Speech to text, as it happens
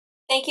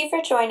Thank you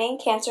for joining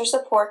Cancer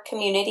Support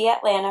Community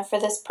Atlanta for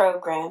this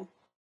program.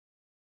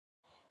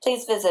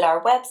 Please visit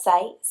our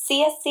website,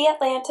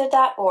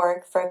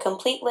 cscatlanta.org, for a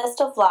complete list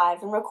of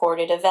live and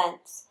recorded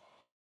events.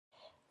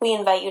 We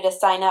invite you to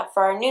sign up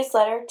for our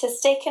newsletter to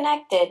stay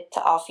connected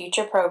to all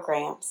future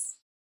programs.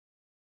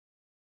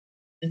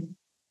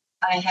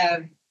 I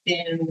have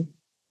been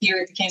here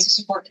at the Cancer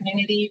Support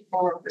Community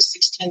for over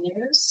 16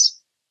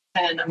 years,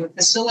 and I'm a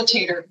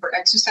facilitator for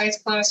exercise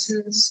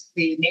classes,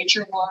 the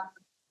nature walk,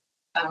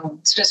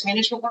 stress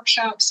management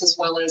workshops, as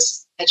well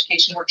as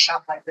education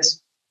workshop like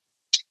this.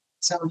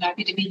 So I'm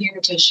happy to be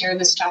here to share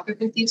this topic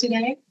with you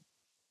today.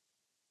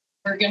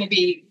 We're going to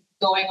be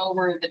going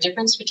over the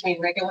difference between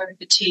regular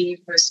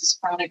fatigue versus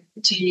chronic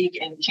fatigue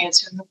and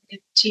cancer-related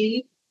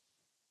fatigue.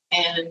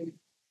 And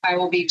I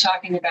will be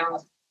talking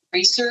about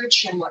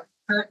research and what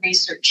current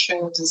research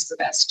shows is the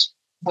best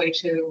way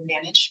to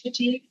manage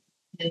fatigue,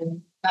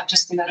 and not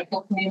just the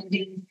medical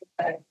community,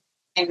 but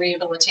in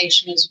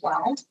rehabilitation as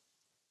well.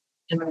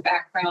 And my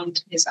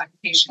background is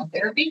occupational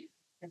therapy.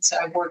 And so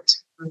I've worked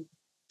for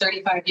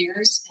 35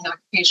 years in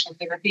occupational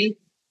therapy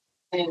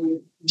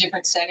in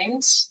different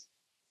settings.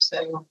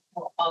 So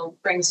I'll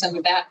bring some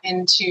of that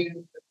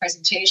into the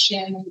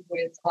presentation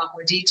with a lot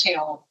more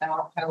detail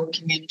about how we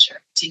can manage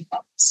our fatigue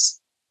levels.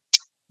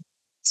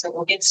 So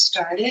we'll get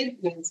started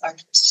with our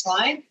first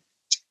slide.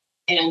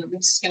 And I'm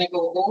just going to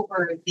go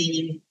over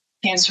the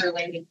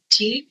cancer-related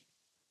fatigue.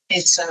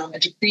 It's a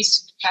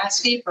decreased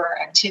capacity for our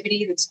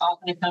activity that's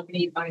often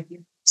accompanied by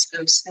feelings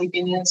of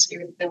sleepiness,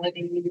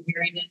 irritability,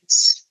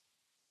 weariness.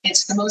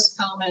 It's the most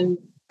common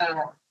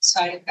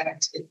side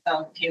effect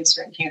of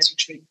cancer and cancer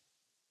treatment.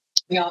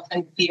 We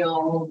often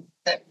feel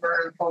that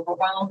we're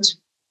overwhelmed,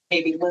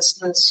 maybe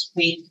listless,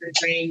 weak, or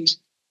drained.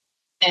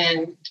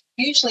 And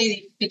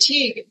usually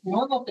fatigue,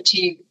 normal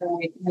fatigue,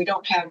 when we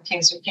don't have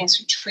cancer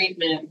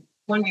treatment,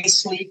 when we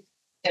sleep,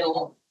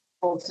 we'll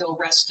feel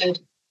rested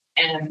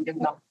and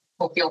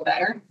we'll feel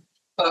better.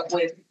 But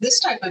with this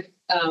type of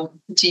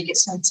fatigue, it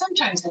can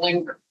sometimes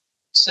linger.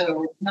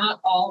 So not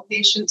all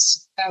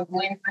patients have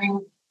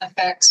lingering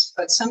effects,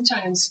 but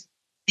sometimes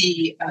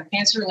the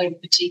cancer-related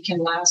fatigue can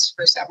last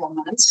for several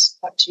months,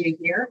 up to a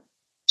year.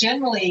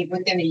 Generally,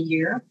 within a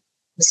year,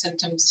 the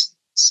symptoms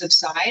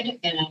subside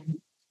and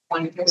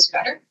one feels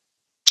better.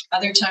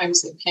 Other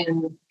times it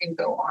can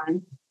go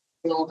on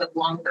a little bit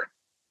longer.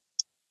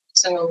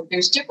 So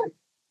there's different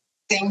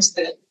things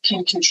that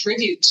can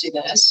contribute to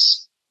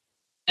this.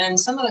 And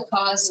some of the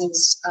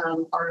causes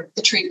are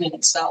the treatment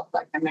itself,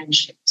 like I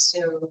mentioned.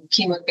 So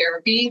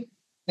chemotherapy,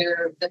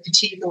 the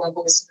fatigue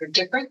levels are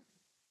different,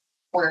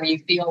 where you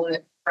feel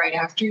it right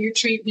after your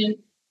treatment.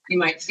 You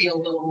might feel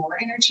a little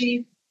more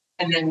energy,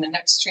 and then the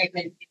next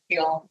treatment, you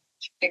feel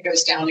it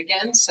goes down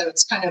again. So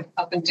it's kind of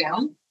up and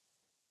down,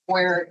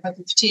 where the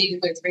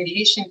fatigue with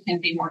radiation can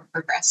be more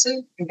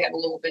progressive and get a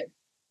little bit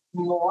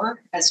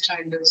more as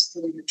time goes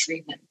through the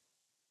treatment.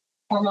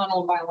 Hormonal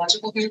and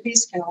biological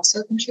therapies can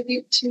also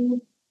contribute to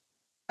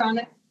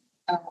chronic,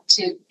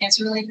 to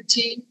cancer-related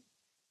fatigue,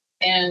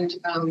 and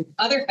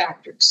other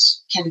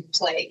factors can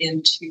play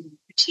into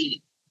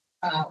fatigue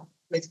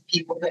with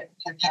people that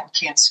have had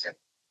cancer.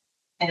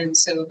 And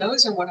so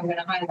those are what I'm going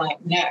to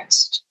highlight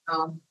next.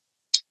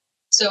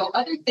 So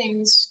other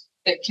things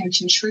that can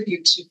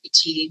contribute to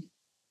fatigue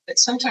that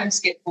sometimes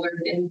get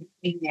blurred in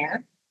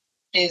there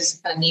is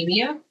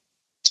anemia,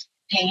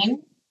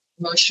 pain,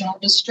 emotional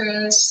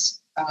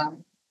distress,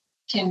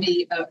 can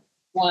be a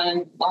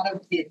lot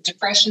of the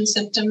depression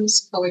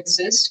symptoms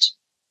coexist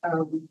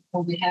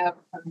when we have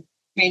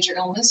major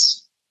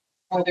illness,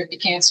 whether it be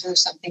cancer or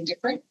something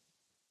different.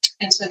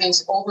 And so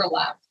there's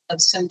overlap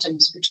of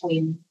symptoms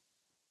between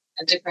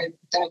a different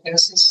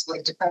diagnosis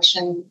like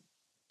depression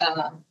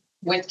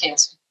with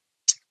cancer.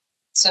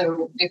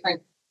 So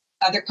different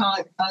other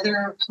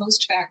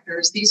host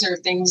factors, these are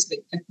things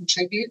that can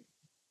contribute.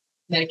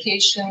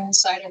 Medication,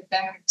 side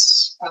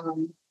effects,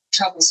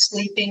 trouble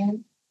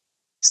sleeping,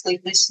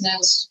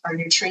 sleeplessness, our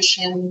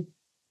nutrition,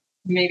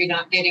 maybe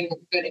not getting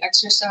good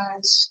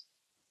exercise,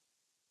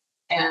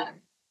 and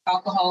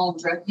alcohol and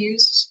drug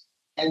use,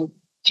 and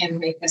can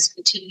make us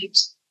fatigued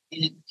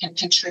and can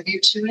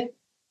contribute to it.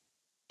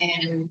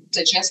 And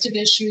digestive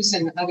issues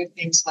and other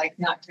things like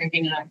not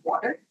drinking enough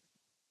water.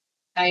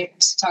 I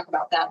talk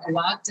about that a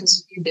lot.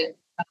 Those of you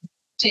that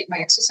take my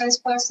exercise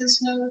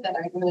classes know that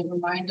I really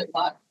remind a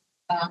lot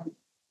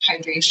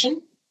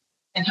hydration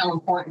and how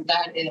important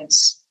that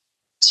is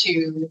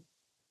to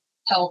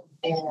help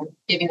in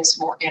giving us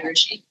more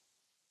energy.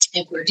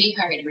 If we're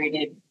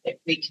dehydrated,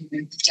 we can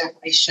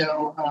definitely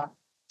show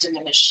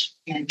diminish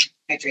in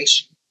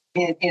hydration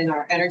in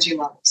our energy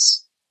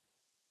levels.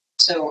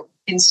 So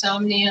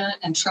insomnia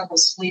and trouble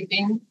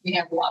sleeping, we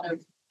have a lot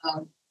of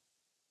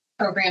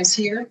programs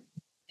here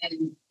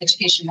and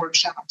education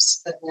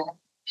workshops that will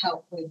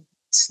help with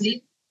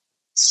sleep.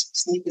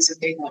 Sleep is a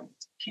big one,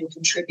 can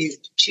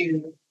contribute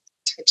to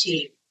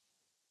fatigue.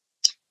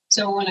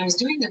 So when I was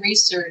doing the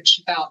research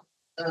about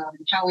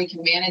how we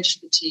can manage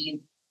fatigue,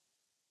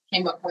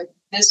 came up with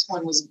this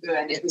one was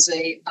good. It was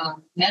a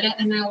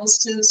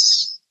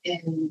meta-analysis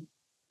in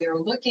they're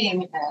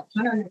looking at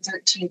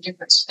 113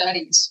 different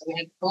studies. So we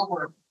had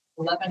over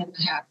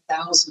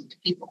 11,500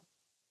 people.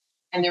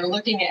 And they're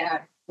looking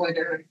at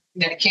whether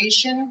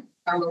medication,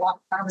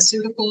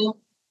 pharmaceutical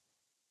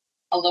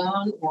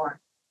alone,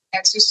 or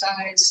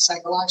exercise,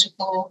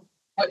 psychological,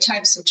 what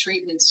types of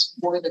treatments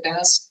were the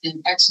best.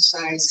 And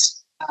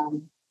exercise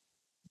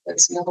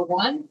was number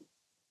one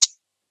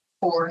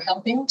for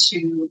helping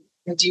to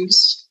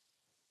reduce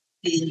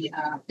the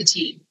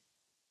fatigue.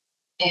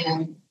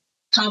 And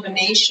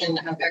combination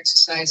of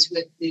exercise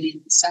with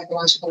the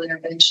psychological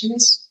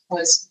interventions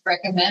was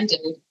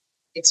recommended.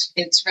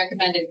 It's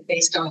recommended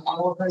based on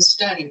all of those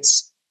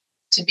studies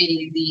to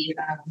be the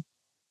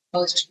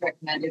most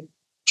recommended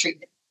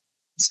treatment.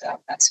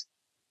 So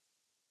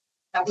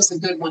that was a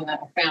good one that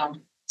I found.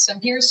 So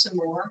here's some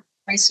more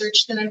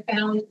research that I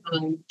found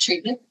on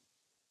treatment.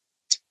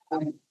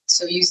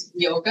 So use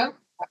yoga,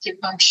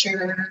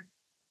 acupuncture,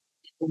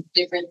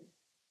 different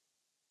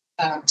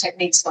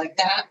techniques like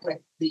that,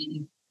 like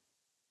the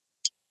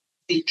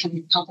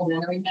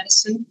complementary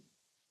medicine.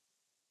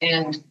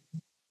 And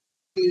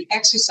the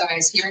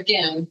exercise here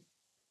again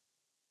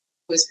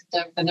was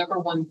the number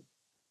one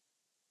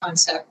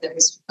concept that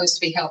was supposed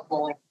to be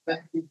helpful,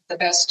 but the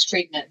best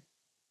treatment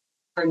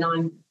for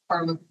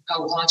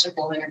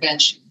non-pharmacological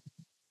intervention.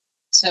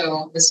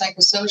 So the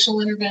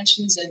psychosocial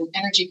interventions and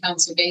energy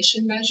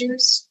conservation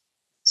measures.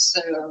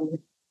 So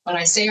when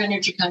I say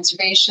energy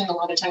conservation, a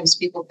lot of times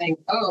people think,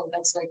 oh,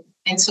 that's like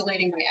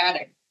insulating my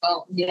attic.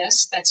 Well,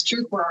 yes, that's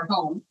true for our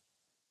home.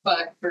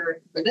 But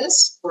for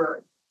this,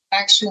 we're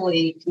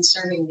actually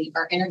conserving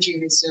our energy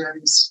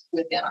reserves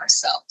within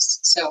ourselves.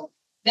 So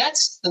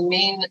that's the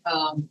main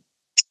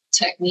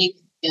technique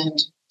and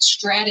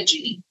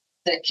strategy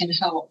that can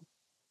help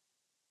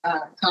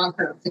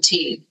conquer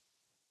fatigue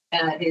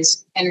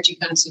is energy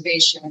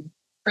conservation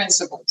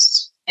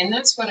principles. And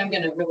that's what I'm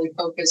going to really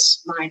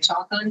focus my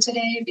talk on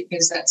today,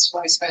 because that's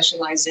what I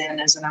specialize in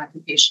as an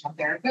occupational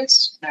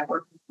therapist, and I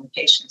work with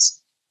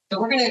patients. So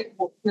we're going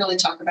to really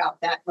talk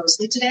about that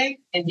mostly today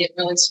and get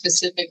really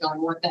specific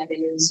on what that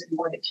is and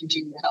what it can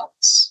do to help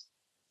us,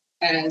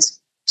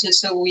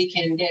 so we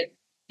can get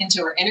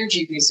into our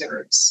energy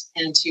reserves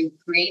and to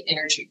create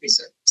energy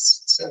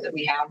reserves so that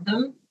we have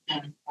them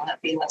and we'll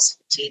be less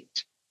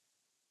fatigued.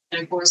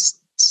 And of course,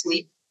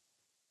 sleep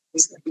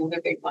is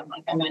another big one,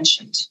 like I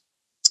mentioned.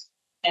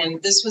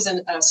 And this was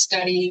a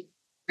study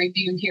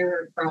review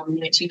here from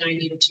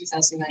 1990 to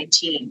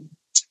 2019,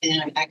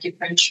 and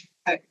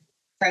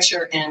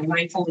acupressure and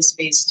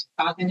mindfulness-based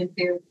cognitive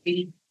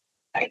therapy,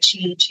 Tai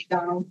Chi,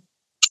 Qigong,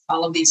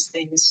 all of these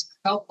things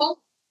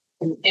helpful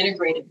in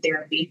integrated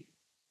therapy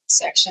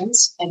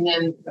sections. And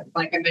then,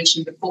 like I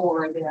mentioned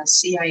before, the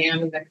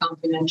CIM, the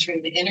complementary,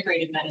 the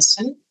integrated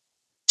medicine.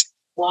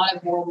 A lot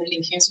of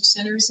world-leading cancer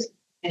centers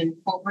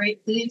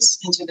incorporate these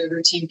into their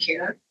routine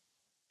care.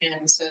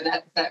 And so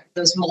that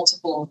those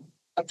multiple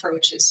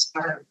approaches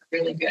are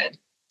really good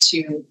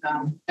to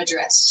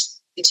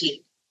address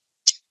fatigue,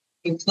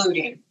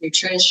 including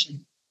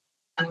nutrition,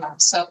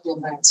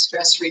 supplements,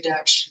 stress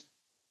reduction,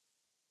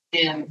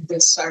 and the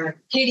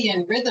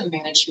circadian rhythm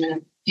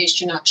management. In case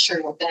you're not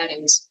sure what that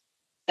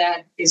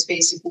is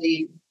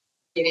basically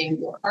getting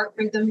your heart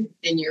rhythm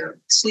and your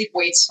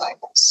sleep-wake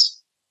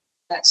cycles.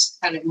 That's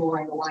kind of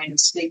more in the line of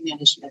sleep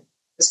management.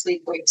 The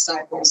sleep-wake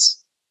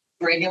cycles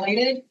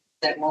regulated,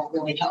 that will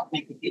really help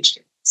make a huge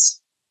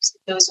difference. So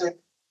those are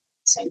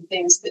some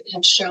things that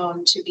have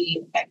shown to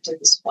be effective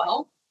as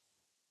well.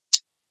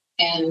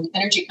 And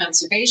energy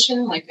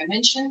conservation, like I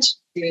mentioned,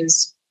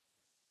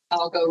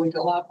 I'll go into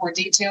a lot more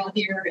detail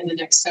here in the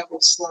next several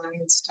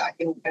slides,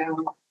 talking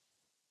about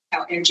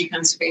how energy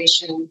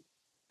conservation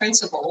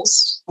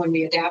principles, when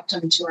we adapt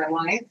them to our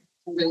life,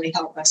 can really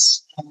help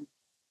us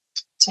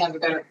to have a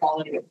better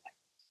quality of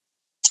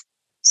life.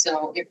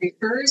 So it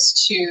refers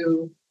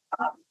to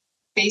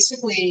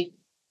basically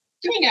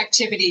doing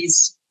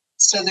activities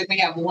so that we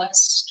have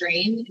less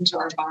strain into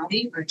our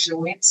body, our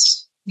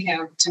joints. We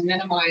have to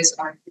minimize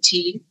our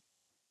fatigue.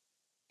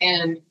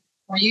 And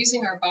we're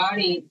using our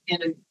body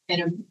in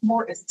a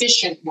more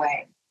efficient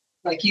way,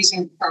 like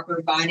using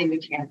proper body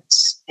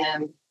mechanics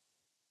and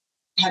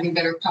having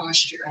better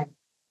posture.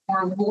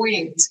 We're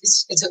avoiding,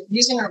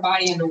 using our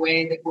body in a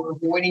way that we're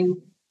avoiding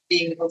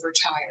being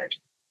overtired.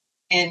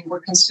 And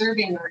we're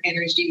conserving our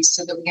energy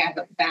so that we have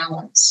a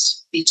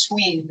balance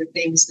between the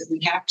things that we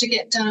have to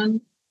get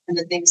done and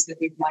the things that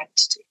we'd like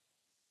to do.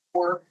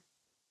 Work,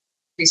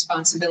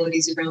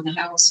 responsibilities around the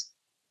house,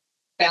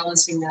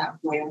 balancing that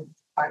with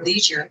our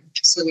leisure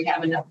so we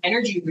have enough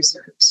energy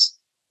reserves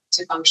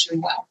to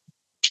function well.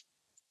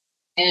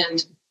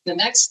 And the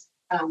next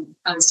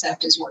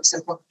concept is work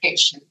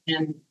simplification,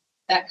 and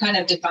that kind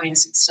of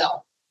defines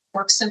itself.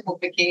 Work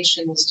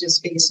simplification is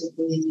just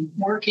basically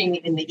working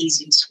in the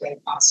easiest way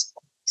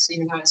possible. So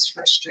you're not as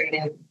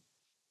frustrated,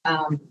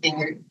 and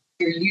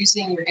you're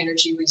using your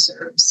energy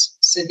reserves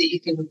so that you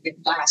can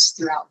last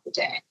throughout the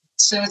day.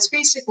 So it's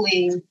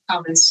basically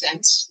common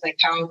sense, like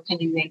how can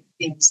you make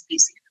things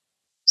easier?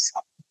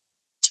 So,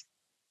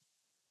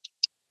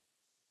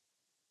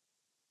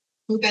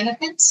 who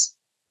benefits?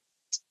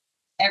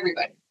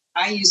 everybody.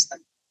 I use them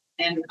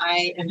and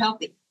I am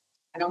healthy.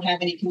 I don't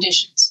have any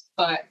conditions,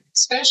 but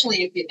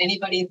especially if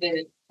anybody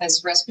that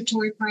has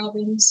respiratory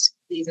problems,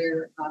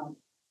 either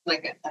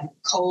like a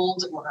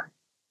cold or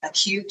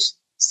acute,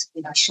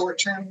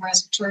 short-term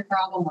respiratory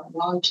problem or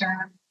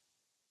long-term.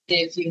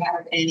 If you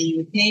have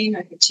any pain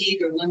or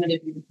fatigue or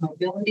limited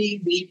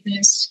mobility,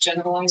 weakness,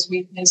 generalized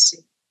weakness,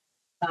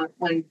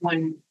 when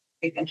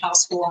we've been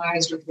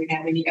hospitalized, or if we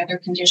have any other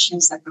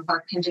conditions like a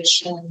heart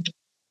condition,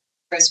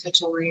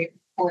 respiratory, of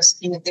course,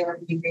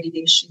 chemotherapy,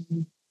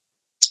 radiation,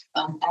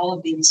 all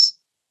of these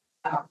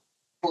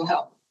will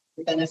help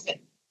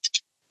benefit.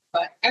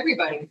 But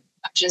everybody,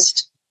 not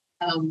just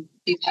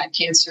who've had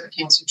cancer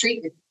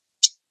treatment.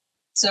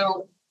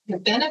 So the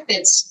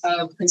benefits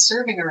of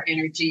conserving our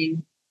energy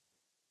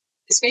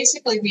is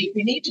basically we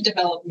need to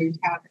develop new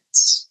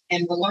habits,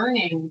 and we're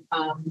learning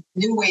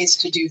new ways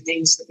to do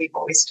things that we've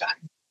always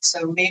done.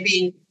 So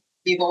maybe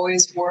you've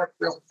always worked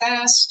real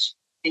fast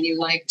and you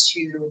like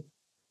to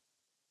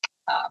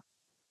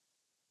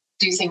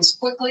do things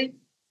quickly,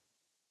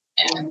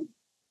 and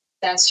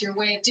that's your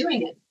way of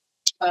doing it.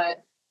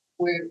 But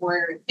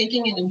we're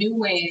thinking in new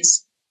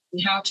ways in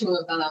how to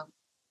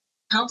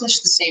accomplish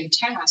the same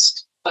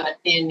task, but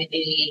in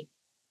a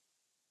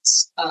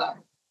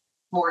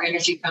more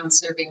energy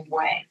conserving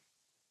way.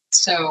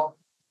 So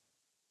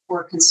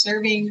we're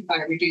conserving by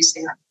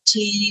reducing our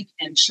fatigue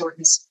and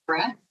shortness of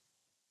breath.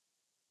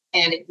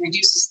 And it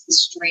reduces the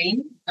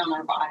strain on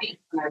our body,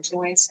 on our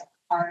joints,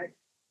 our heart,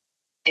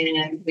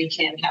 and we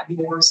can have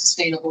more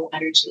sustainable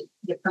energy.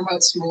 It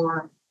promotes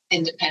more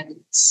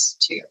independence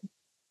too,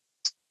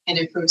 and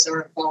improves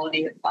our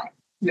quality of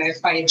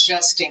life by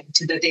adjusting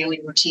to the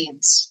daily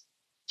routines.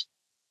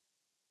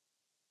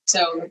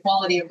 So the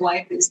quality of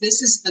life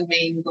this is the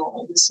main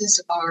goal. This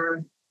is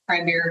our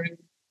primary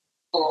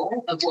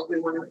goal of what we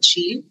want to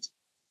achieve,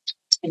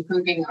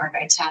 improving our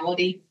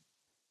vitality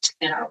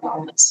and our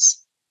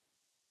wellness.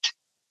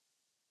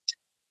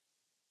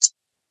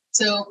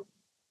 So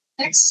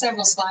next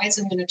several slides,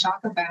 I'm going to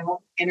talk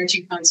about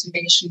energy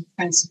conservation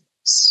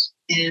principles.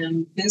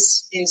 And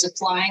this is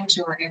applying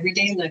to our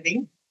everyday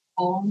living,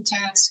 home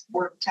tasks,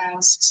 work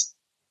tasks,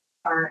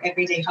 our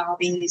everyday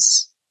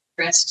hobbies,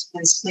 rest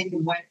and sleep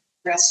and wet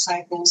rest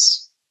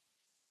cycles.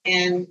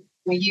 And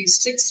we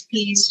use 6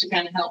 P's to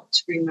kind of help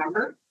to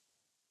remember.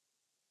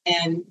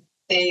 And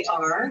they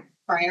are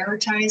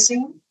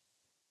prioritizing,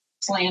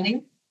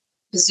 planning,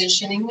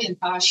 positioning and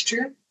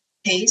posture,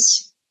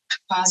 pace,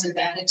 positive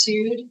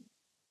attitude,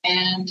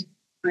 and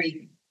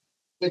breathing,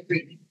 good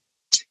breathing.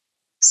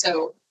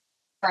 So,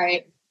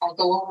 I'll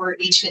go over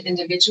each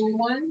individual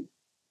one,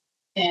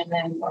 and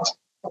then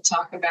we'll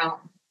talk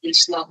about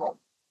each level.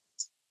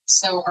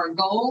 So our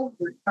goal,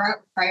 we're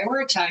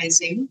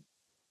prioritizing,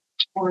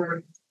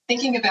 we're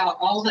thinking about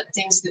all the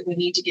things that we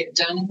need to get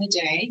done in the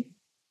day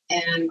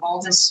and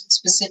all the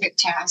specific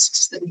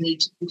tasks that we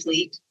need to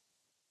complete.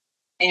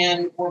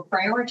 And we're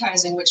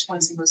prioritizing which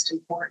one's the most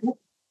important.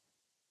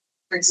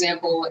 For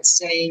example, let's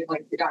say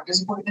like the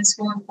doctor's appointment is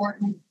more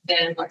important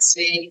than, let's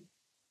say,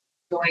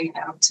 going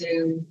out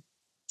to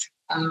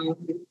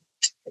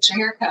get your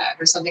haircut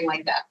or something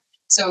like that.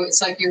 So it's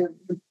like you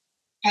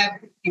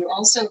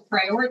also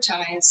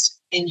prioritize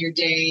in your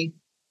day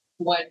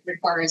what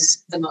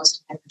requires the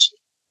most energy.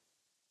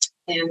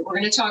 And we're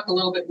going to talk a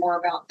little bit more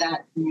about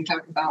that when we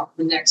talk about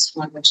the next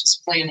one, which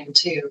is planning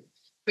too.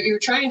 But you're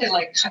trying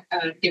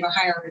to give a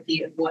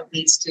hierarchy of what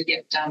needs to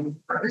get done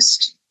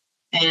first.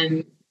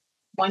 And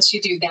once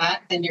you do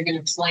that, then you're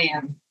going to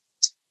plan.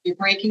 You're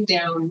breaking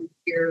down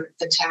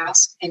the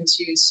task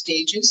into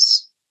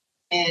stages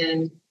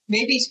and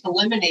maybe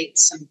eliminate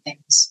some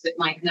things that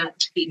might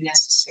not be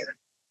necessary.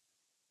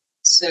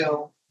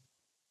 So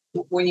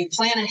when you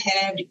plan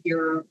ahead,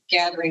 you're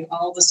gathering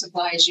all the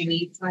supplies you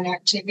need for an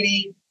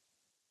activity,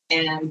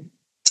 and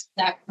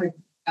that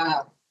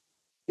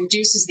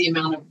reduces the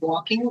amount of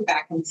walking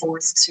back and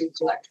forth to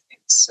collect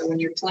things. So when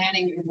you're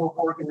planning, you're more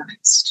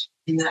organized,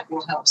 and that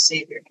will help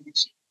save your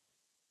energy.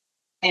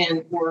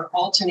 And we're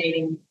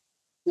alternating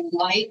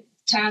light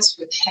tasks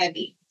with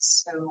heavy.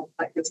 So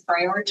like with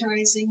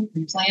prioritizing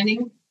and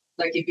planning,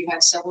 like if you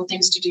have several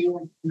things to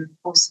do in the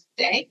course of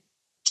the day,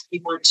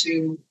 you want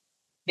to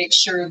make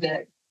sure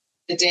that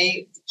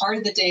part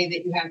of the day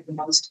that you have the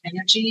most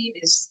energy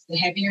is the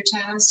heavier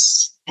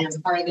tasks, and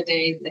part of the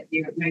day that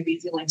you might be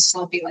feeling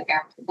slumpy, like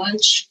after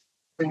lunch,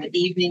 or in the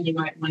evening, you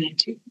might want to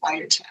do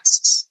lighter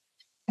tasks.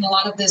 And a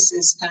lot of this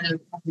is kind of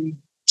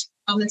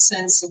common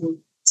sense and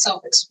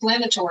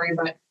self-explanatory,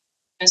 but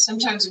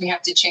sometimes we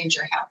have to change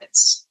our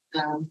habits.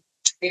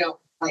 We don't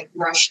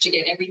rush to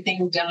get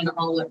everything done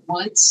all at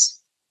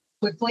once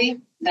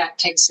quickly. That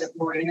takes up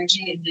more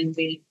energy, and then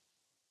we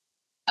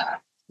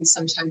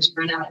sometimes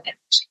run out of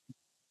energy.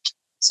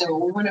 So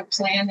we want to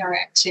plan our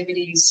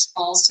activities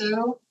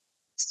also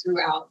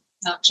throughout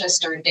not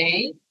just our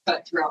day,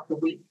 but throughout the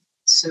week.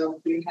 So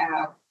if we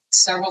have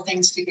several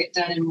things to get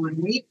done in 1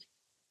 week,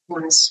 we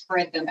want to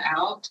spread them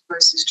out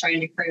versus trying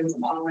to cram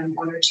them all in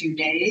 1 or 2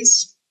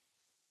 days.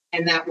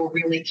 And that will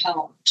really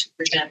help to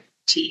prevent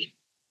fatigue.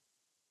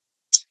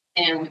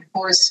 And of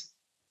course,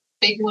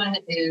 big one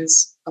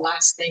is the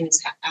last thing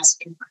is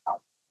asking for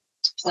help.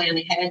 Plan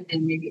ahead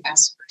and maybe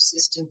ask for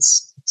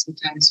assistance.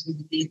 Sometimes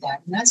we need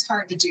that. And that's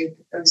hard to do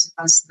for those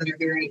of us that are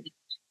very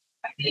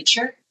by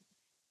nature.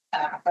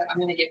 But I'm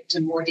going to get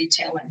into more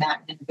detail in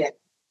that in a bit.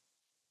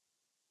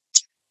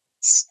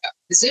 So,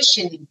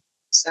 positioning,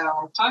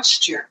 so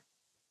posture.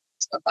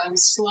 So if I'm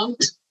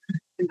slumped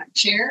in my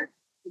chair,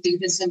 I do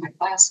this in my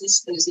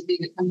classes. Those of you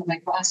that come to my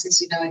classes,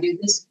 you know I do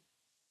this.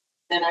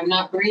 Then I'm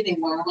not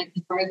breathing well. I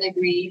can hardly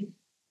breathe,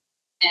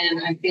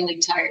 and I'm feeling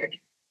tired.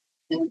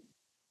 And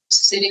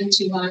sitting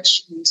too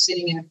much and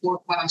sitting in a poor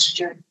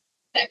posture,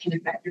 that can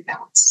affect your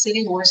balance.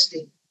 Sitting or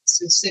standing.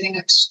 So sitting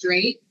up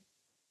straight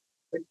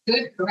with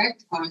good,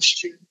 correct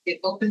posture, it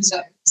opens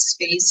up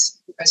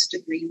space for us to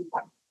breathe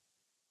well.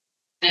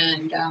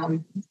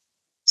 And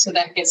so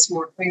that gets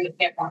more, we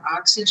get more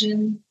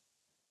oxygen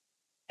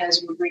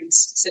as we're breathing,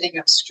 sitting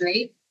up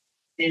straight,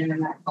 and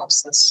that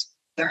helps us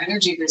with our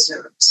energy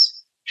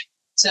reserves.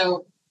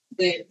 So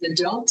the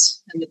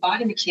don'ts and the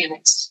body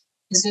mechanics,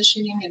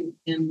 positioning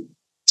and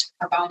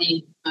our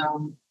body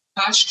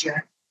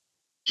posture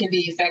can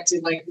be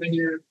affected. Like when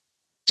you're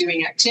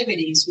doing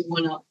activities, we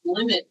want to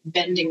limit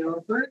bending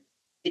over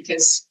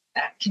because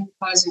that can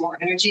cause more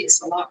energy.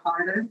 It's a lot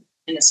harder,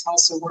 and it's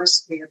also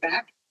worse for your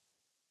back.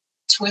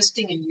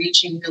 Twisting and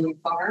reaching really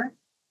far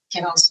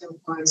can also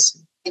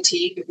cause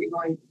fatigue. If you're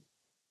going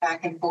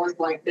back and forth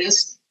like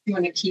this, you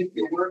want to keep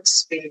your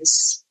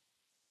workspace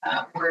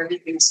where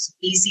everything's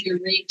easy to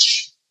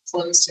reach,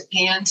 close at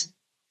hand.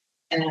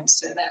 And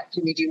so that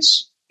can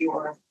reduce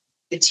your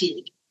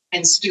fatigue.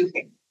 And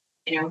stooping,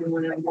 we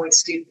want to avoid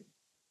stooping.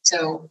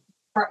 So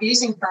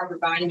using proper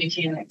body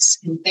mechanics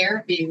in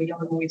therapy, we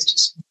don't always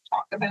just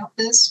talk about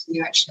this, we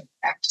actually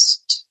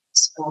practice it.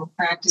 So we're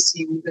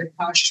practicing good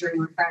posture and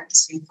we're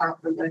practicing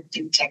proper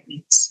lifting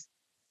techniques.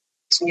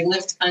 So we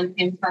lift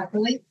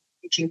improperly,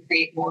 it can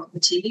create more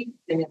fatigue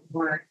than if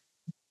we're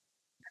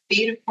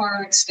feet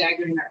apart,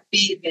 staggering our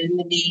feet, bend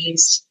the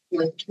knees,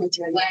 lift with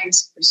your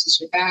legs versus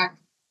your back,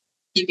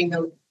 keeping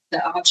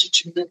the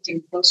object you're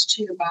lifting close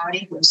to your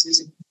body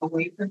versus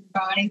away from your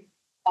body.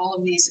 All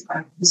of these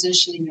are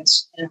positioning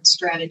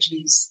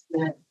strategies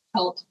that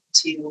help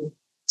to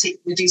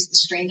reduce the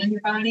strain on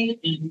your body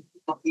and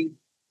help you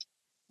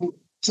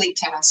complete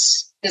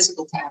tasks,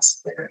 physical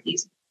tasks that are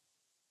easy,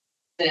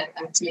 to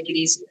make it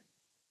easier.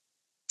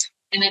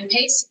 And then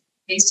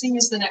pacing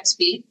is the next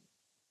beat.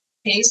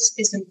 Pace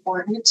is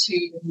important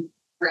to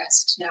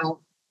rest.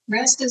 Now,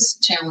 rest is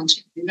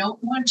challenging. You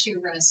don't want to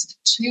rest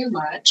too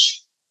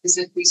much, because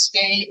if we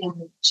stay in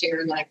the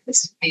chair like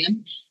this,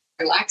 and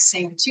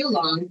relaxing too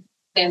long,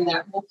 then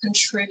that will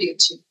contribute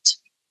to it.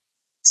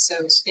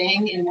 So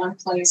staying in one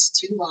place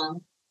too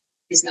long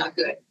is not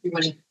good. You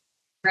want to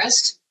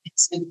rest.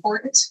 It's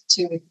important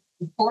to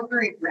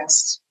incorporate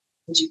rest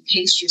as you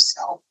pace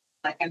yourself.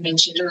 Like I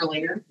mentioned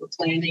earlier, we're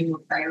planning, we're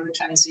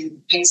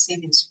prioritizing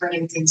pacing and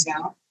spreading things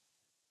out,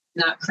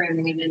 not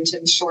cramming it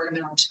into a short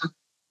amount of time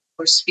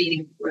or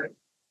speeding through.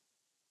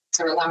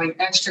 So allowing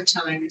extra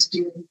time to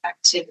do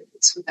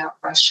activities without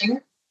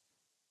rushing.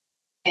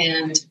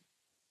 And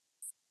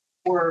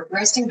we're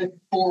resting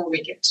before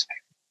we get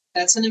tired.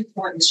 That's an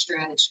important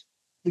strategy.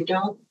 We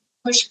don't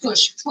push,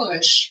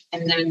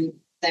 and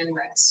then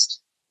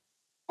rest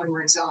when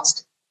we're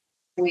exhausted.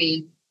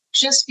 We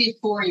just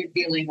before you're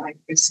feeling like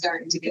you're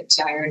starting to get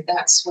tired,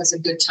 was a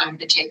good time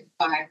to take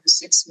 5 or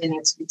 6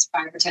 minutes,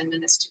 5 or 10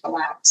 minutes to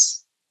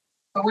relax.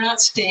 But we're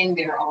not staying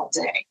there all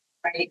day,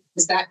 right?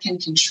 Because that can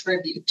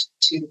contribute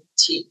to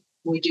fatigue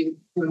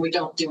when we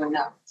don't do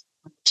enough,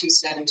 too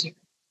sedentary.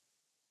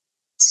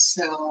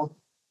 So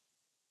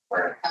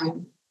we're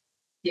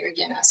here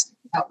again asking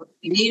for help if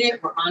we need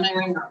it. We're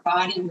honoring our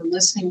body. We're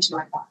listening to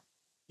our body.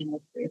 And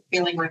if we're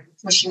feeling like we're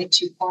pushing it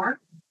too far,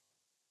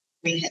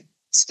 we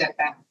step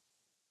back.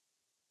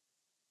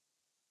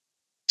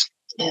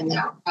 And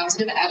now,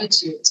 positive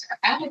attitudes.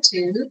 Our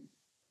attitude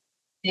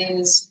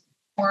is,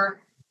 or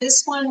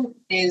this one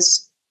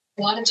is,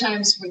 a lot of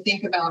times we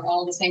think about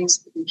all the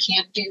things that we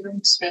can't do,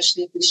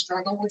 especially if we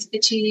struggle with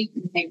fatigue.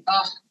 We think,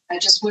 I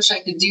just wish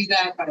I could do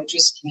that, but I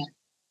just can't.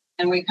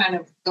 And we kind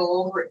of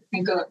go over it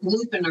and go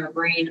loop in our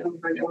brain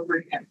over and over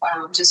again.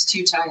 Wow, I'm just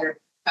too tired.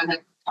 Kind of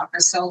talk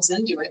ourselves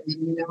into it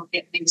and we don't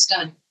get things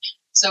done.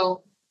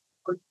 So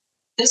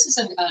this is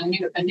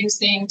a new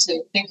thing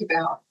to think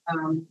about.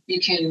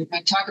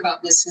 I talk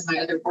about this in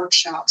my other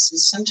workshops,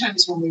 is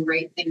sometimes when we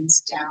write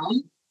things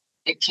down,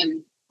 it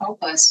can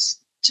help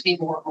us to be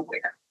more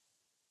aware.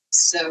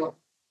 So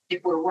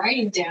if we're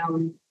writing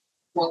down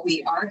what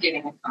we are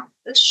getting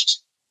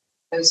accomplished,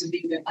 those of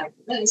you that like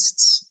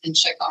lists and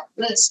check off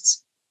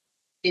lists,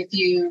 if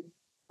you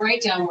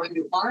write down what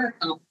you are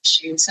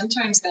accomplishing,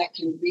 sometimes that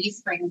can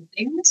reframe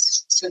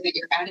things so that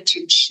your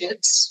attitude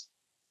shifts,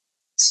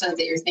 so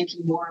that you're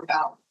thinking more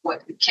about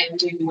what you can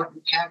do and what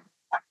you have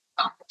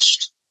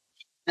accomplished.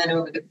 Then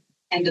over the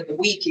end of the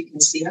week, you can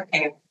see,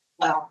 okay,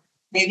 well,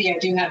 maybe I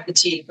do have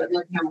fatigue, but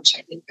look how much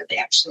I think that they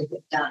actually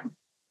get done.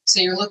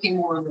 So you're looking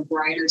more on the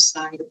brighter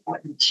side of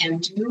what you can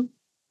do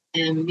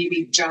and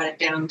maybe jot it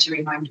down to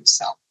remind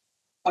yourself.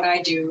 What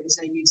I do is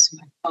I use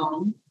my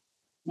phone.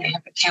 I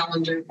have a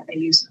calendar that I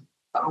use on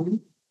my phone,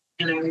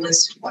 and I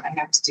list what I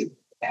have to do for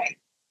the day.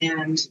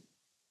 And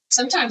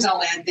sometimes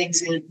I'll add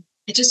things in.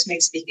 It just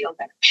makes me feel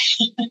better.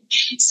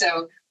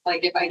 So,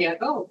 like if I get,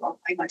 oh, well,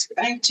 I went to the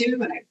bank too,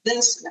 and I have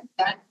this and I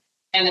have that.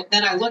 And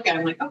then I look at it,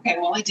 I'm like, okay,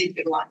 well, I did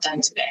get a lot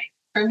done today.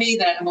 For me,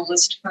 that I'm a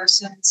list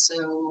person,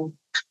 so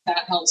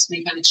that helps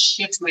me kind of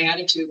shift my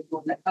attitude a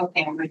little bit.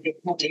 Okay, my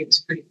whole day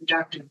was pretty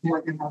productive,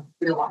 more than I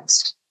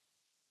realized.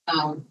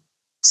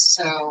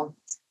 So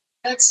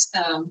that's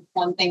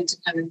one thing to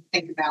kind of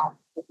think about.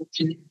 It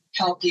can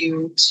help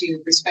you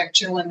to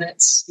respect your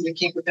limits, your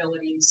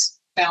capabilities,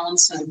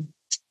 balance them,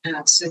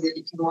 so that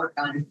you can work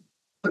on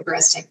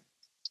progressing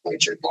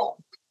towards your goal.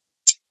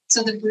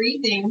 So the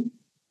breathing,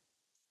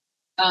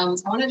 I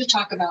wanted to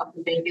talk about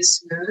the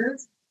vagus nerve,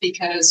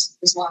 because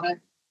there's a lot of,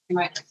 you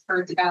might have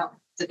heard about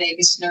the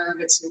vagus nerve.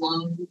 It's a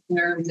long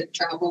nerve that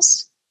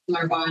travels from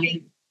our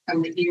body,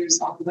 from the ears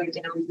all the way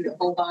down through the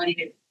whole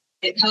body.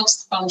 It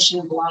helps the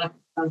function of a lot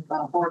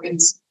of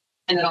organs,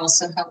 and it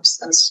also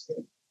helps us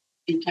with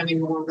becoming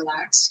more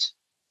relaxed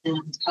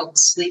and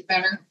helps sleep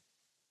better.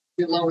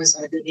 It lowers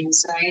our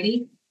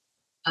anxiety,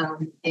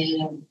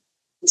 and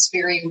it's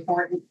very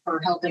important for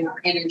helping our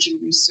energy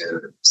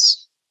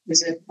reserves.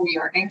 Because if we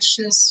are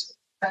anxious,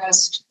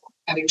 depressed,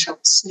 having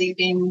trouble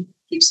sleeping,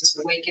 keeps us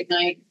awake at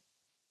night,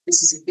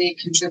 this is a big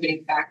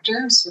contributing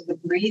factor. So the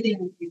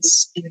breathing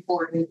is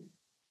important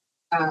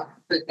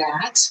for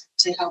that,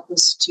 to help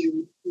us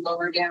to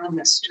lower down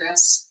the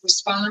stress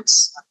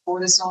response,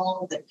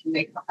 cortisol that can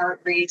make the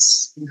heart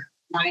race and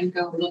mind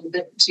go a little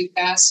bit too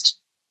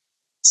fast.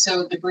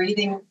 So the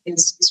breathing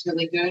is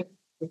really good.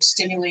 We're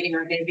stimulating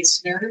our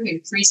vagus nerve,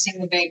 increasing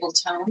the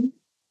vagal tone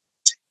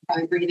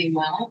by breathing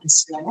well and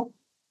slow.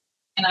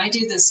 And I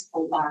do this a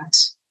lot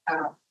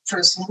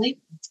personally,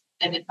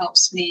 and it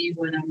helps me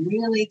when I'm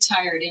really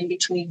tired in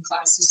between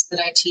classes that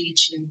I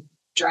teach and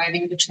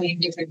driving between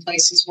different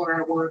places where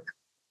I work.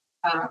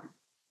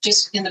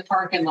 Just in the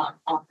parking lot,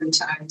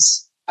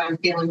 oftentimes, if I'm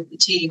feeling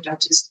fatigued, I'll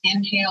just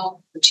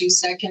inhale for 2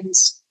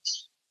 seconds.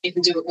 You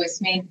can do it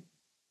with me.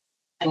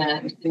 And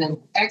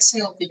then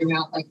exhale through your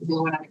mouth like you're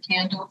blowing out a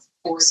candle,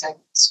 4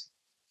 seconds.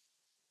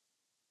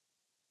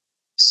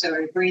 So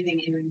you're breathing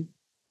in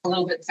a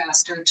little bit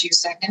faster, 2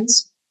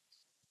 seconds.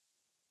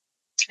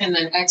 And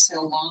then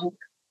exhale longer.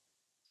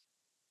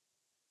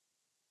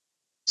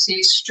 So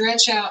you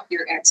stretch out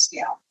your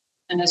exhale.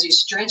 And as you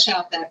stretch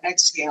out that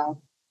exhale,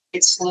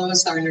 it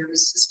slows our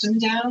nervous system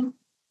down,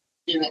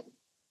 and it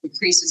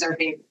increases our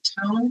vagal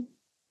tone.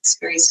 It's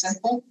very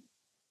simple.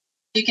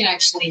 You can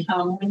actually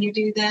hum when you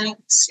do that.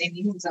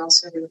 Singing is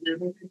also another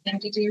good thing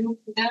to do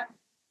for that.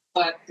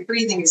 But the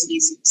breathing is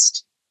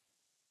easiest.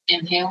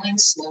 Inhaling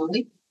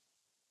slowly,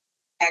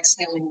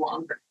 exhaling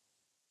longer.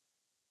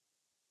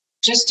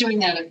 Just doing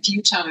that a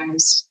few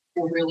times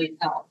will really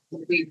help.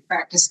 We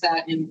practice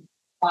that in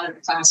a lot of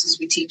the classes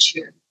we teach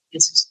here.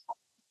 It's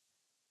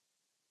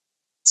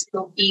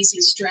an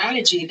easy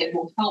strategy that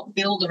will help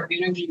build our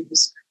energy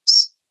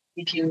reserves.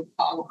 You can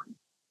follow on.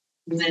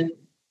 And then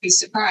be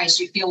surprised,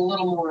 you feel a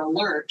little more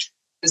alert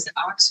because the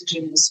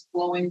oxygen is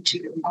flowing to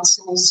your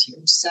muscles,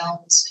 your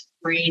cells,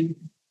 brain,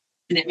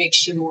 and it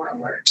makes you more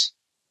alert.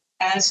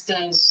 As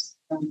does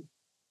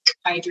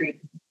hydrating,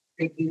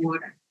 drinking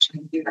water, which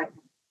I do right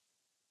now.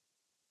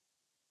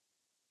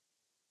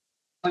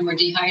 When we're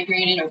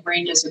dehydrated, our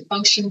brain doesn't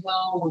function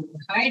well. When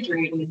we're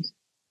hydrated,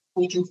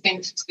 we can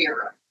think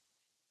clearer.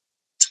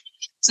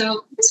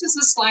 So this is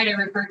the slide I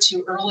referred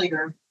to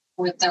earlier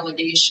with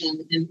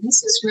delegation, and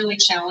this is really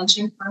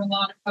challenging for a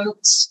lot of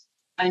folks.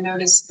 I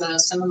noticed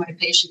some of my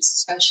patients,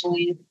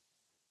 especially,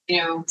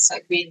 it's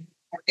like we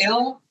are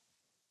ill,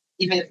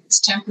 even if it's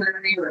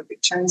temporary or if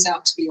it turns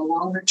out to be a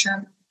longer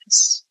term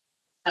illness.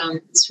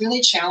 It's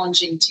really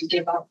challenging to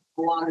give up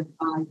a lot of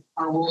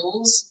our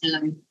roles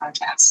and our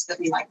tasks that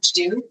we like to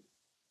do.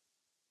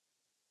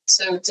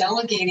 So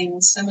delegating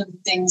some of the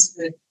things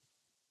that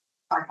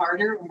are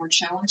harder or more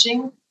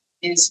challenging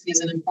is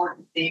an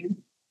important thing.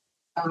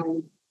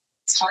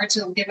 It's hard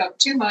to give up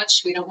too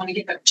much. We don't want to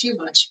give up too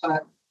much,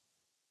 but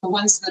the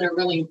ones that are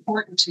really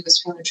important to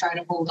us, we want to try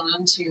to hold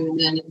on to. And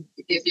then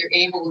if you're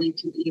able, you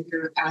can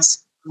either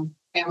ask a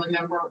family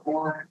member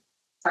or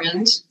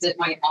friend that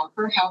might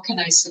offer, how can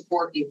I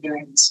support you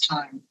during this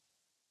time?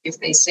 If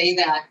they say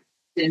that,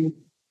 then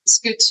it's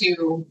good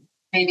to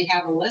maybe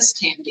have a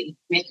list handy.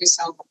 Make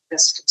yourself a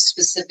list of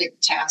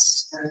specific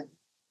tasks or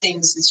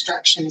things,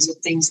 instructions of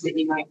things that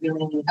you might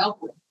really need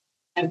help with.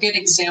 A good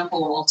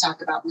example I'll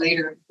talk about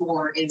later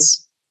more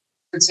is,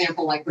 for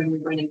example, like when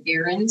we're running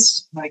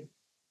errands, like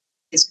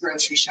is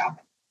grocery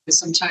shopping. Because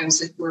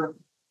sometimes if we're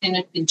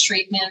in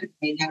treatment,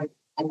 we have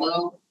a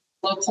low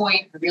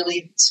point, we're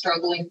really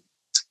struggling.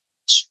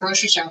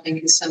 Grocery shopping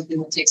is something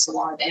that takes a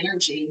lot of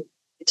energy.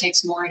 It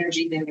takes more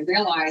energy than you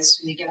realize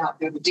when you get out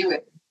there to do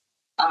it.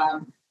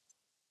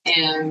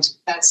 And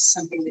that's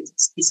something that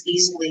is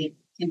easily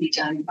can be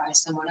done by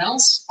someone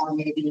else or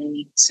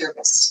maybe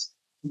service.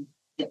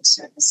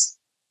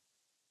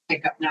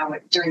 pick up now.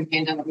 During the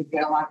pandemic, we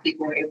get a lot of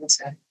people were able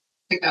to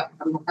pick up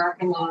from the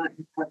parking lot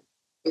and put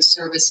the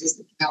services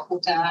that can help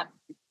with that,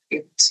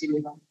 able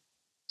to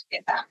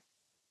get that.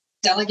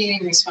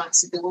 Delegating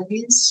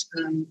responsibilities,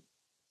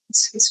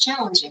 it's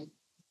challenging,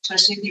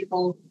 especially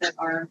people that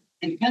are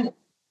independent.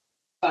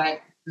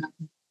 But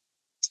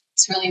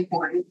it's really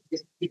important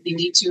if you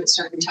need to at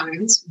certain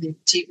times, when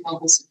the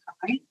levels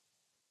are high,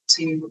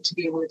 to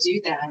be able to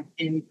do that,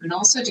 and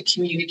also to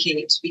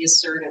communicate, to be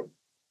assertive,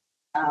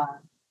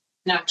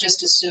 not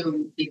just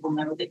assume people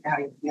know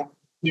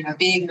that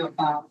being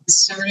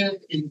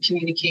assertive and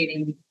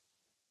communicating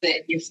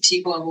that your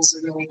fatigue levels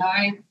are really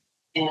high,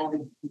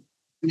 and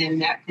then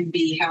that can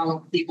be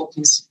how people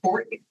can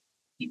support you.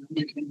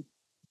 You can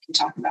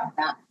talk about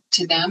that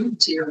to them,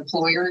 to your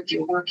employer if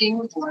you're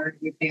working, or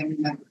your family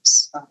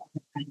members.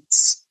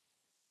 It's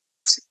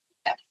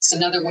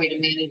another way to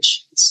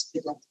manage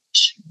the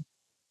issue.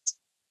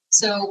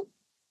 So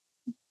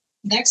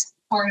next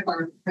part of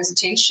our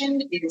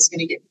presentation is going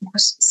to get more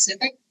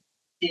specific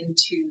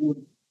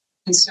into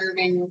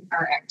conserving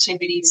our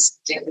activities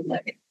daily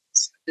living.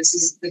 So this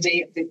is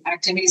the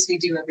activities we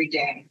do every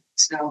day.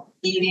 So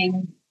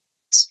eating,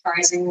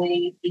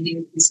 surprisingly,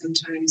 eating can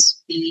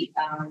sometimes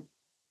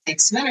take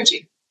some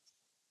energy.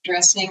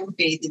 Dressing,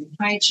 bathing,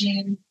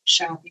 hygiene,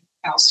 shopping,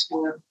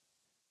 housework,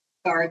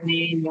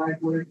 gardening,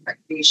 yard work,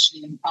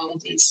 recreation, all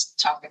of these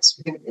topics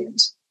we're going to get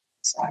into.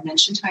 So I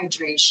mentioned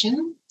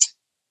hydration,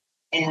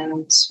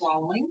 and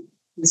swallowing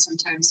can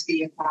sometimes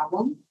be a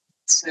problem.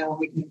 So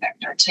we can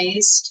affect our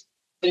taste.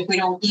 But if we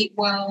don't eat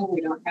well,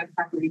 we don't have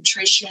proper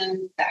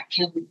nutrition, that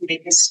can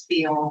make us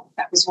feel,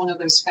 that was one of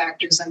those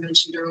factors I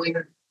mentioned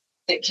earlier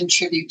that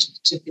contribute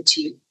to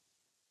fatigue.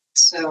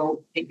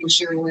 So making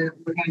sure we're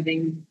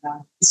having,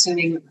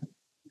 consuming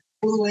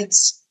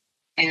fluids,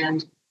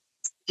 and if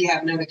you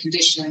have another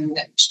condition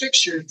that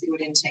restricts your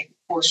fluid intake,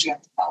 of course you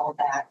have to follow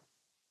that.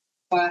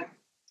 But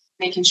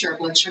making sure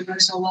blood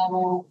sugars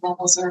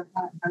levels are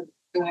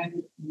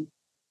good.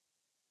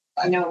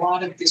 I know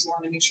there's a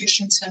lot of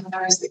nutrition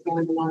seminars that go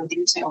into a lot of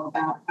detail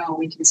about how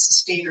we can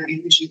sustain our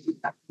energy through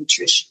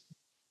nutrition.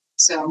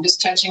 So I'm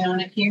just touching on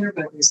it here,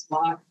 but there's a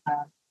lot of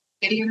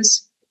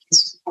videos the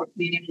Cancer Support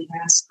Community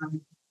has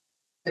on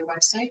their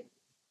website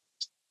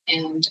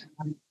and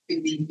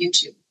through the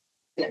YouTube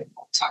that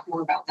will talk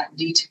more about that in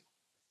detail.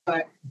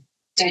 But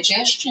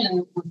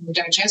digestion, when we're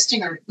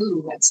digesting our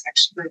food, that's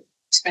actually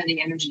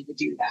spending energy to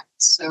do that.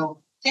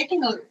 So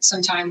taking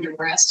some time to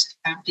rest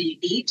after you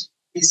eat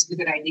is a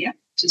good idea,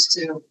 just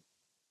to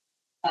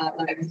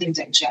let everything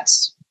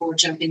digest before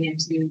jumping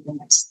into the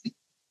next thing.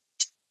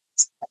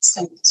 That's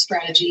some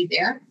strategy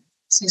there.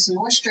 So some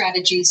more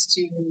strategies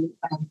to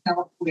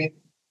help with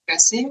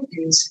dressing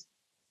is,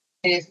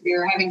 if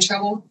you're having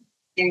trouble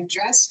getting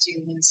dressed,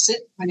 you can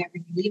sit whenever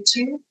you need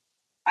to.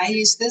 I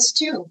use this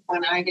too.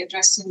 When I get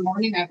dressed in the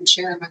morning, I have a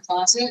chair in my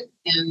closet,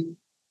 and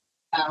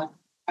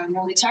I'm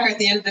really tired at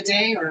the end of the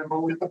day, or I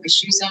want to put my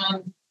shoes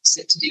on,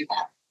 sit to do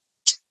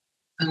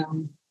that.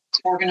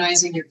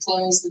 Organizing your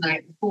clothes the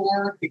night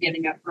before, if you're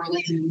getting up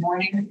early in the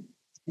morning,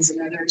 is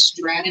another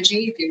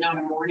strategy. If you're not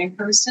a morning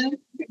person,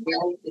 you're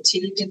really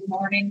fatigued in the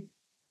morning,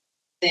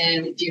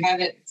 then if you have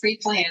it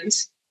pre-planned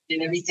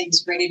and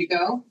everything's ready to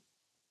go,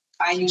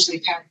 I usually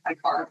pack my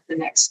car up the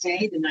next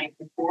day, the night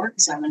before,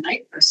 because I'm a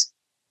night person.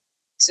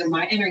 So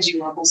my energy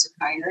levels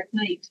are higher at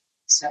night.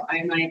 So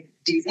I might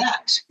do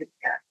that with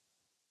hair.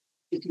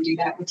 You can do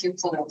that with your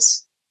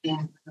clothes.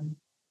 And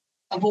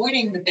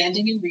avoiding the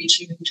bending and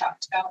reaching we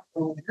talked about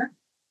earlier.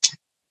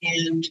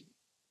 And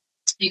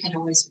you can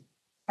always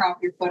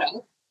prop your foot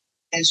up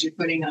as you're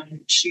putting on a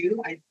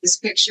shoe. This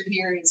picture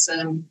here is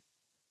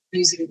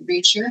using a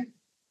reacher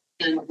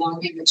and a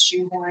long-handled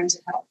shoe horn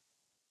to help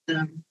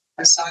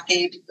a sock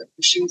aid to put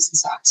your shoes and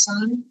socks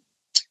on.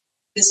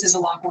 This is a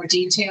lot more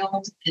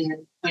detailed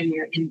and when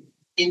you're in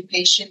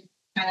inpatient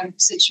kind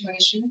of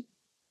situation.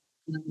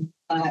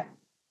 But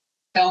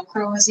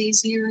Velcro is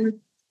easier,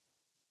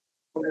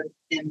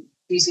 and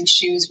using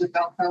shoes with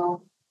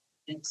Velcro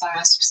and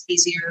clasps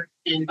easier,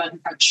 and button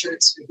front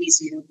shirts are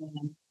easier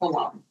than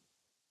pull-on.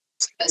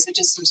 Those are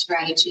just some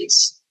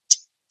strategies.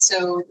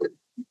 So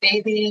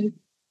bathing,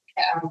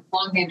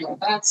 long-handled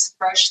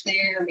brush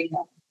there. We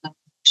have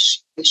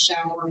the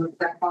shower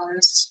prep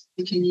bars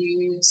you can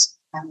use,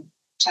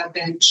 tub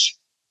bench,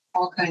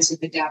 all kinds of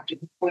adaptive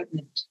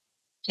equipment.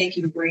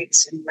 Taking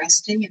breaks and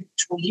resting in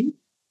between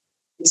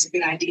is a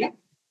good idea.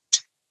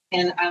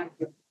 And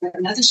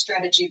another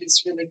strategy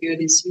that's really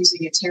good is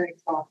using a terry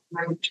cloth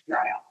robe to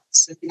dry off.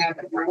 So if you have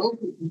a robe,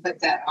 you can put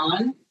that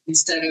on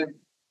instead of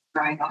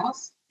drying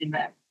off, and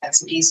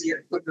that's an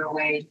easier, quicker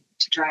way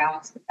to dry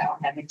off without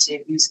having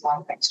to use a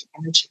lot of extra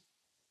energy.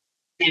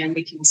 And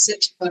we can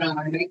sit to put on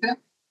our makeup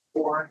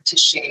or to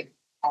shave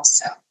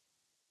also.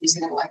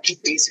 Using an electric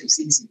razor is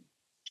easy.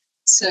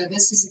 So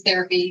this is a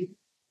therapy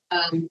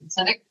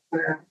clinic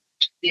where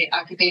the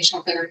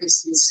occupational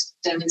therapist is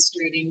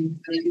demonstrating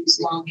how to use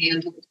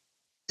long-handled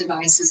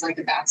devices like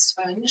a bath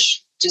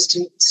sponge, just so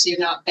you're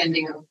not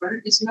bending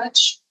over as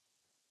much.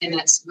 And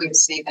that's a way to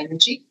save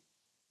energy.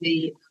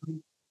 The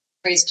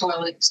Raised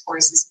toilet, of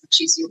course, is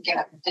much easier to get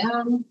up and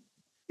down,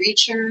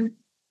 reacher,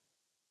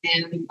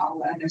 and all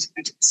that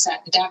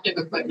other adaptive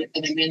equipment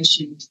that I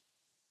mentioned.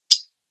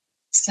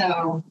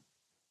 So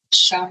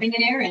shopping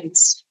and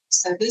errands.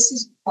 So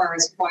this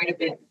requires quite a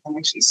bit of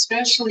energy,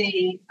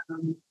 especially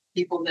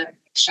people that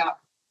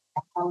shop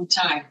a long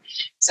time.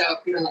 So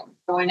if you're like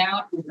going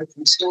out and go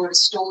from store to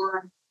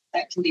store,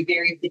 that can be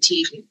very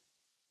fatiguing.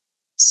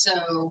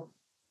 So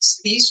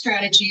these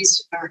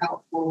strategies are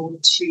helpful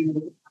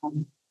to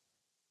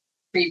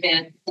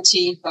prevent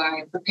fatigue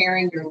by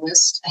preparing your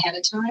list ahead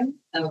of time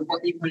of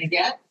what you want to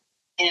get.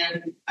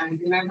 And I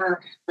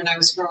remember when I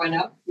was growing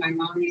up, my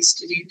mom used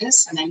to do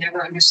this, and I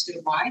never understood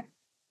why.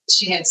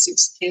 She had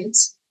 6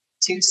 kids,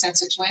 2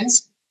 sets of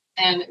twins,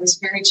 and it was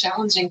very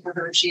challenging for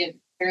her. She had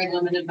very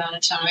limited amount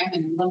of time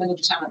and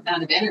limited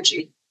amount of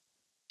energy.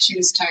 She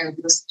was tired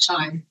most of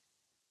the time,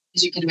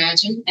 as you can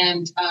imagine.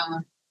 And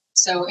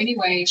so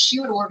anyway, she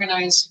would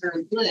organize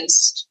her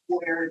list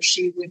where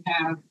she would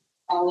have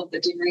all of the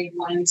dairy in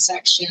one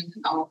section,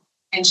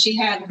 and she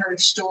had her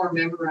store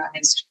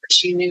memorized.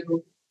 She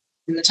knew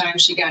from the time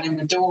she got in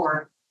the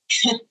door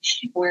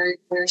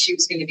where she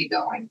was going to be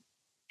going.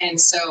 And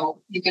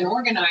so you can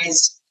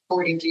organize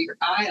according to your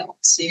aisle,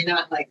 so you're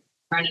not like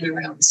running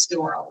around the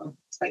store all over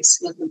the place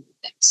looking for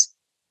things.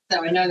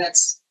 So I know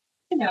that's,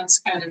 it's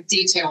kind of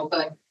detailed,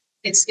 but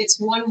it's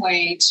one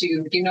way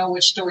to,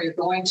 which store you're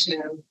going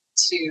to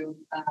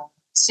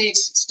save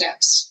some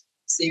steps,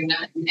 so you're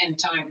not in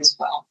time as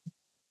well.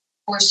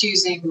 Of course,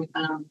 using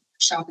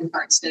shopping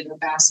cart instead of a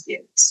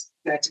basket is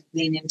good to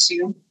lean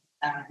into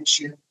as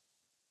you're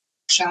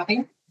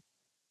shopping.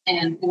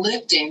 And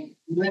lifting,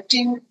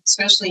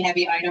 especially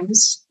heavy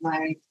items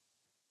like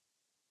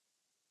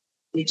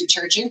the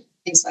detergent,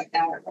 things like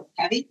that are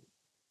heavy.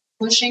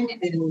 Pushing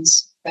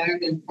is better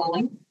than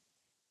pulling,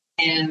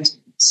 and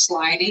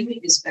sliding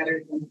is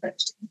better than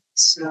lifting.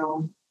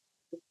 So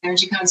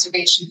energy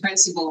conservation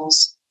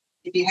principles,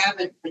 if you have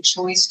a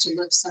choice to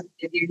lift something,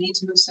 if you need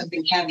to move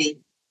something heavy,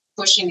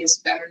 pushing is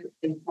better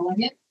than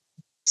pulling it.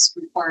 This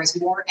requires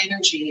more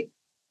energy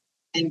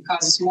and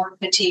causes more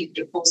fatigue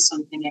to pull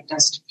something it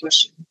does to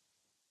push it.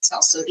 It's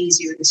also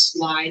easier to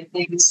slide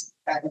things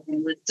rather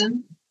than lift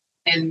them.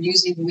 And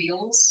using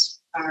wheels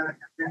are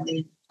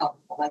really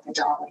helpful, like the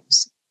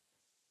dollies.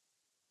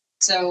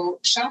 So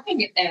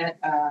shopping at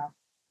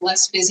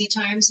less busy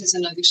times is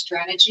another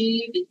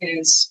strategy,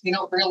 because we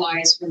don't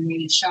realize when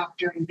we shop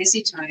during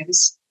busy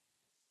times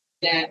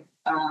that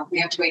we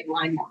have to wait in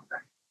line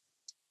longer.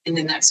 And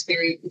then that's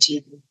very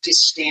fatiguing,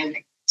 just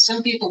standing.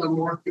 Some people are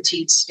more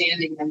fatigued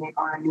standing than they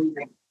are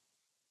moving.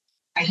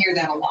 I hear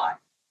that a lot.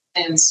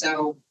 And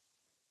so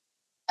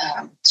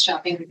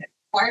shopping at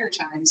quieter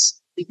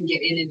times, you can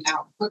get in and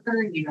out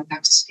quicker, and you don't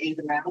have to stand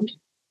around,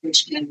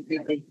 which can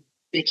really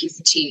make you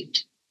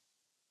fatigued.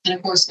 And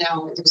of course,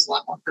 now there's a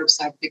lot more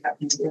curbside pickup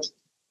and delivery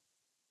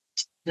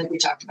that we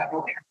talked about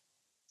earlier.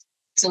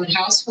 So in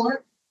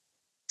housework,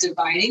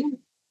 dividing,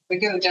 we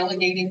go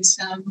delegating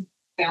some,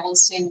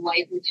 balancing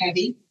light with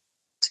heavy.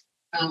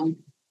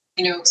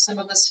 Some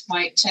of us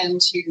might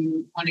tend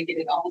to want to get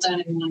it all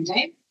done in one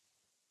day,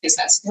 because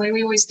that's the way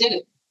we always did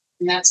it.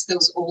 And that's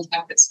those old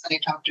habits that I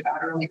talked about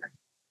earlier.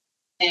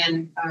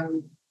 And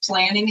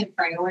planning and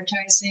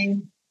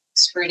prioritizing,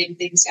 spreading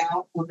things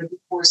out over the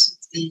course of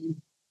the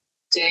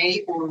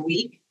day or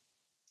week,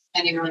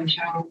 depending on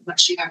how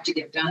much you have to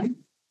get done,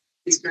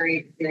 is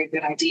very, very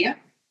good idea.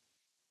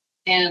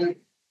 And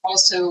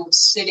also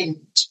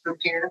sitting to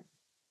prepare,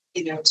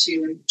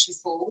 to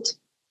fold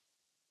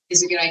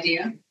is a good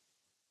idea.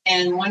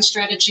 And one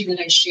strategy that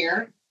I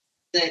share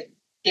that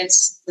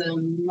gets the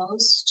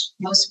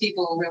most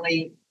people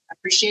really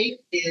appreciate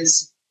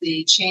is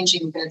the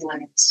changing bed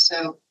lengths.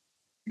 So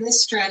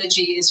this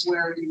strategy is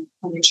where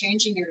when you're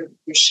changing your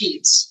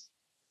sheets,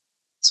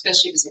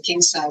 especially if it's a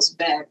king size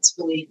bed, it's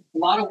really a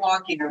lot of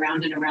walking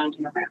around and around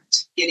and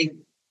around, getting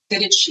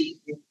fitted sheet,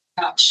 your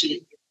top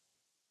sheet, your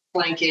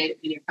blanket,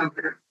 and your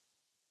comforter.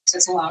 So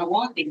it's a lot of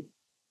walking.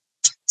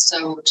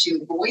 So to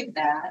avoid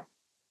that,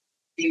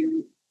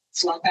 you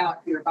fluff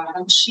out your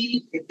bottom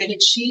sheet, your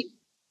fitted sheet,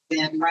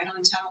 then right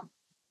on top,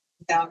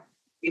 without,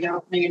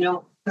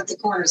 put the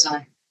corners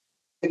on.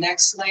 The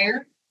next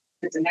layer,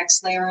 put the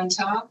next layer on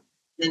top,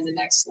 then the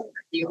next layer.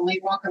 You only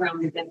walk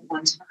around the bed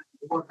one time.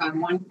 You work on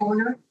one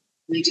corner.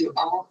 We do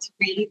all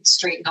 3,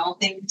 straighten all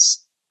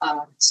things,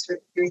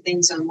 straighten 3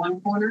 things on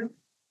one corner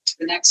to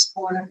the next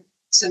corner,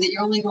 so that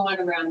you're only going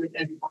around the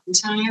bed one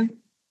time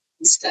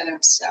instead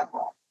of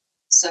several.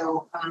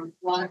 So a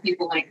lot of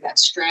people like that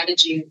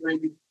strategy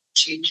when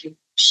changing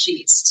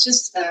sheets. It's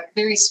just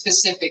very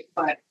specific,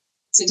 but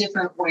it's a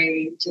different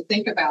way to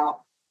think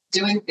about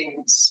doing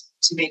things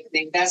to make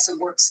things. That's a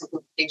work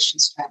simplification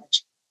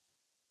strategy.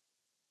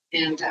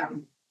 And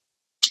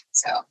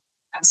so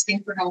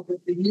asking for help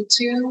with the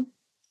YouTube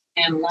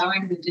and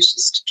allowing the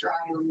dishes to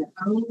dry on their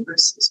own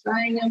versus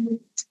drying them,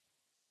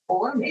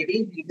 or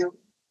maybe your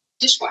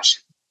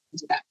dishwasher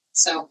into that.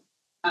 So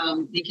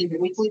making the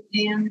weekly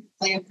plan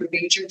for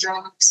major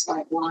drops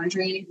like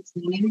laundry and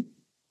cleaning.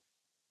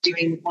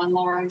 doing one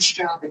large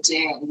job a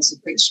day is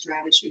a great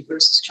strategy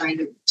versus trying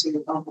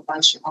to bump a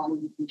bunch of all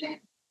in one day.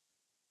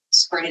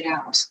 Spread it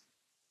out.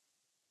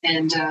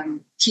 And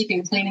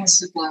keeping cleaning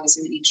supplies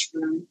in each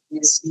room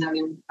is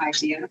another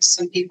idea.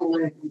 Some people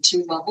live in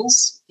 2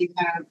 levels. You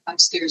have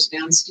upstairs,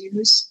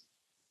 downstairs.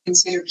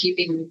 Consider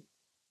keeping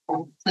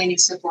cleaning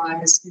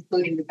supplies,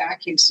 including the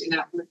vacuum, so you're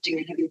not lifting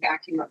a heavy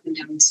vacuum up and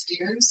down the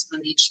stairs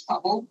on each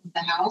level of the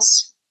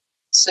house,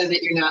 so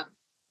that you're not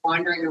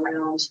wandering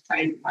around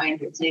trying to find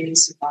your cleaning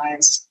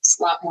supplies. It's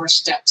a lot more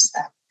steps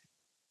that.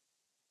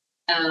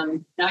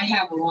 I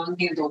have a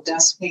long-handled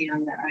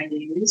dustpan that I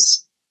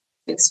use.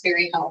 It's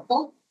very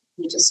helpful.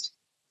 You just,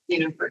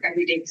 for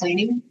everyday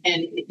cleaning,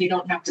 and you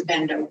don't have to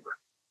bend over.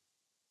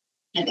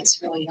 And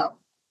it's really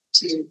helpful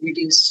to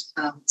reduce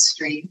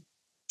strain.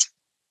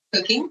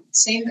 Cooking,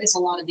 same as a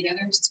lot of the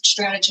other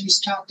strategies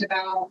talked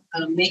about.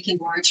 Making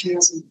large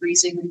meals and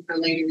freezing them for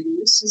later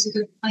use is a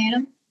good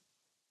plan.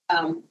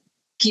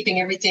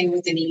 Keeping everything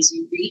within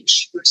easy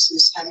reach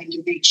versus having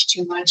to reach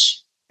too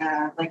much.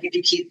 Like if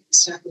you keep a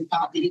certain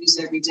pot that you use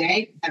every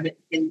day, have it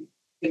in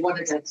one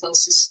of the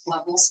closest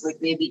levels, like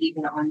maybe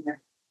even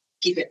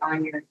keep it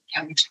on your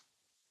counter.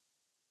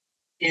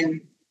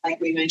 And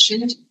like we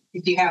mentioned,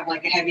 if you have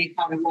like a heavy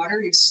pot of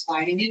water, you're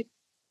sliding it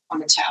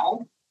on a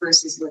towel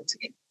versus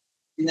lifting it.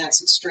 And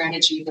that's a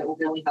strategy that will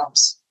really help.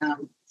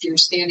 If you're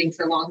standing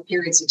for long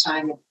periods of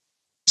time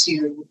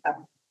to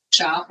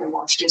chop or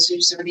wash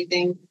dishes or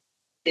anything,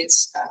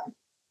 it's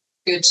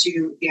good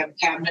to have a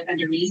cabinet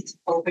underneath,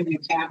 open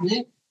your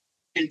cabinet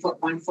and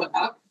put 1 foot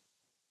up,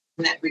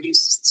 and that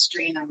reduces the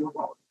strain on the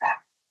lower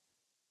back.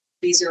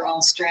 These are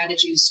all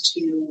strategies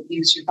to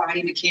use your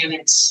body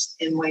mechanics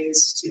in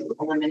ways to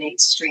eliminate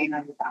strain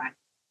on the body.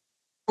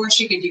 Of course,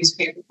 you could use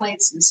paper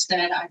plates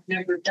instead. I've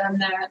never done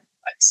that,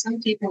 but some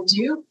people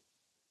do.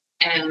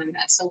 And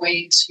that's a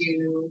way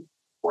to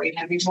avoid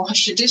having to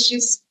wash the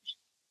dishes,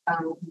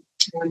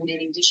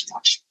 eliminating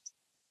dishwashing.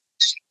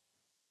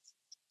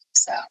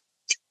 So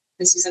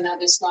this is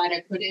another slide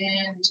I put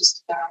in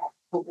just about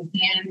open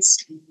hands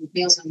and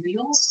Meals on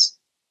Wheels.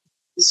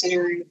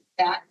 Consider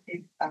that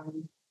if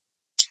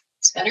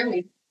it's better,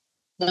 we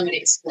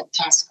eliminate split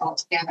tasks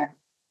altogether.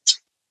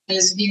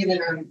 Those of you that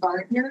are a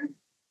gardener,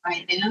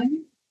 I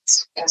am,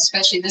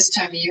 especially this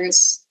time of year,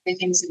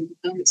 everything's in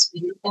bloom, it's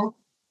beautiful.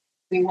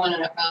 We want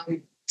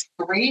to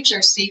arrange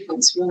our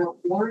sequence. We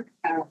want to work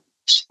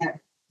at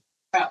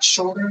about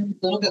shoulder,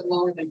 a little bit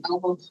lower than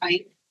elbow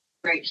height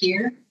right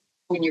here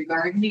when you're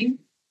gardening.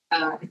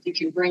 If you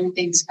can bring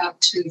things up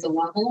to the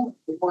level,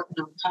 we're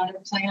working on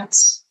potted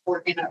plants,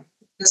 working up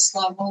this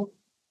level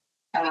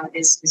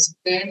is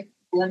good.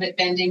 Limit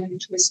bending,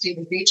 twisting,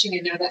 and reaching.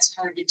 I know that's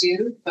hard to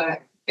do,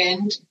 but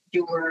bend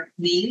your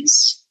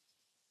knees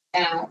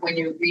when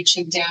you're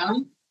reaching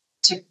down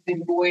to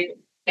avoid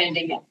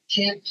bending at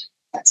the hip.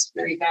 That's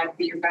very bad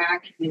for your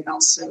back, and it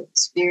also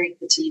is very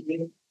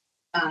fatiguing,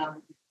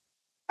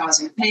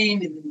 causing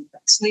pain, and then you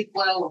don't sleep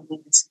well, and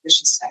then it's a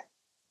vicious cycle.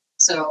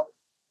 So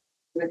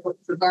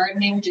for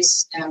gardening,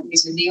 just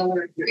use a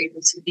kneeler if you're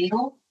able to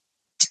kneel.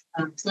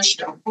 Push,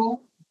 don't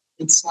pull,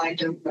 and slide,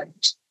 don't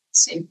lift.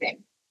 Same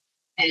thing.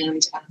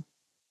 And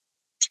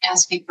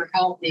asking for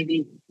help,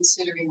 maybe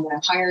considering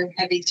the higher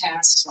heavy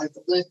tasks like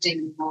the lifting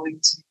and going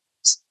to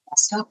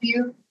help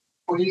you,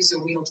 or use a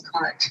wheeled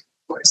cart,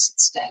 of course,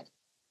 instead.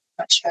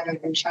 Much better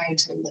than trying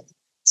to lift.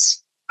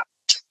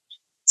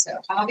 So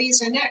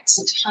hobbies are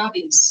next.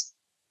 Hobbies,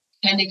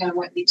 depending on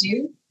what you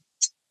do,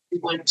 you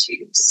want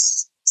to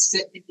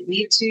sit if you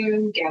need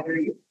to, gather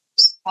your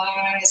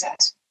supplies,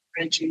 ask a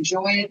friend to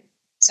enjoy it.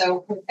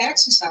 So with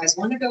exercise,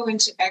 want to go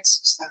into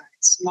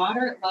exercise,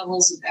 moderate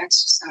levels of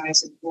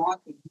exercise and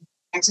walking,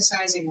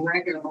 exercising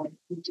regularly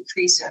can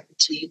decrease our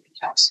fatigue and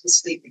helps with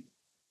sleeping.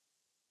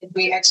 If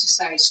we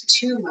exercise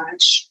too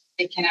much,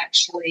 it can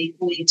actually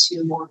lead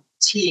to more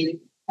fatigue,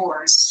 of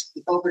course,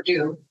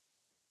 overdue.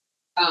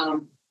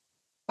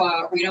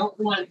 But we don't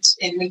want,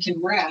 and we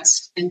can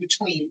rest in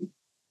between.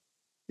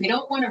 We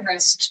don't want to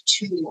rest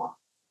too long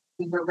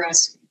when we're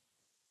resting.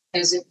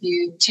 Because if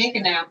you take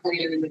a nap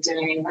later in the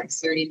day, like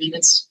 30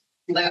 minutes,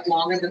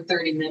 longer than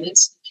 30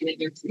 minutes, it can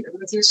interfere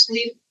with your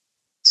sleep.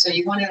 So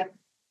you want to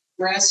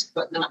rest,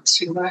 but not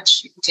too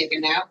much. You can take a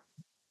nap,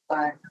 but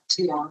not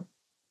too long.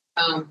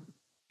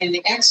 And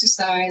the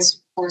exercise,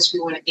 of course, we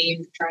want to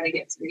aim to try to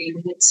get 30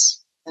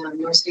 minutes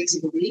most days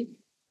of the week,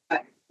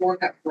 but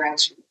work up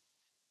gradually.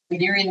 When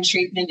you're in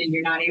treatment and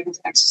you're not able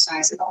to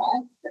exercise at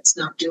all, that's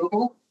not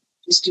doable.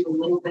 Just do a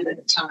little bit at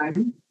a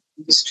time.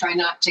 Just try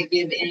not to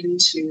give in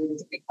to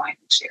the reclining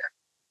chair.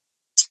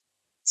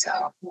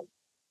 So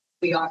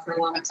we offer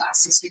a lot of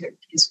classes here at the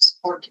Cancer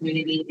Support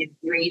Community in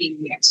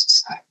grading the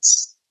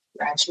exercise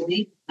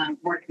gradually,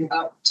 working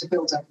up to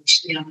build up your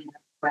stamina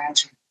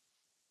gradually.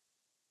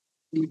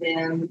 And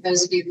then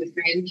those of you with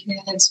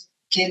grandkids,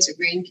 kids or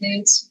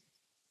grandkids,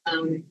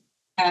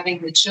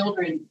 having the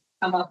children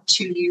come up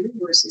to you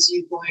versus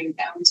you going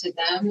down to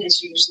them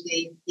is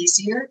usually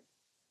easier.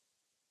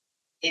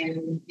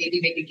 And maybe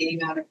make a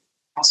game out of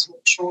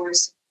household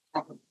chores,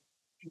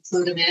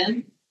 include them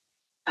in.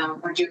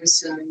 We're doing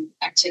some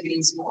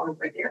activities more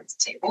over there at the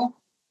table.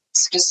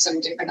 It's just some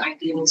different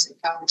ideas of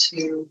how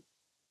to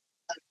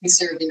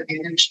conserve their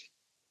energy.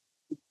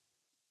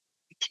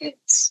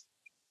 Kids.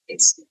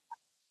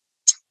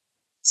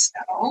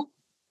 So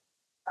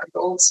our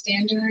gold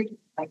standard,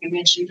 like I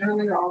mentioned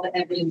earlier, all the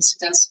evidence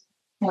does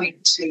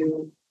point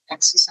to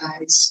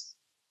exercise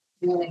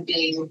really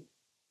being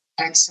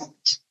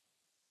excellent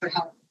for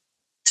health.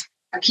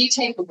 Our key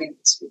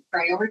takeaways: we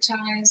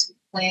prioritize, we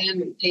plan,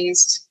 we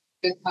pace,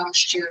 good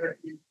posture,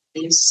 and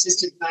use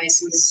assisted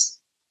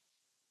devices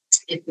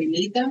if we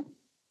need them,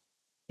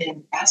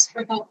 then ask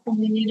for help when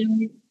we need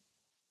them,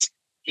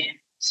 and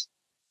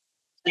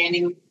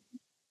planning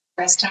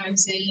rest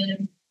times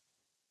in,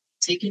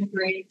 taking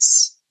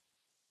breaks,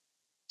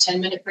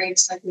 10-minute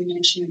breaks, like we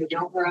mentioned. We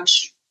don't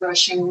rush.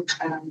 Rushing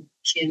can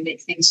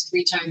make things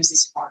 3 times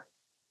as hard.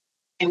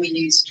 And we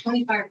use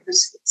 25%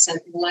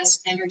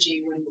 less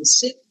energy when we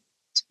sit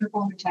to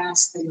perform a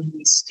task than when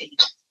we stand.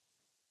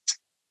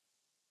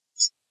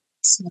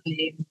 So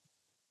my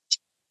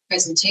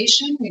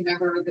presentation,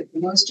 remember that the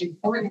most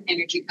important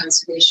energy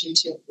conservation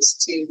tip is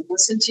to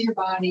listen to your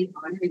body,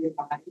 honor your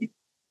body.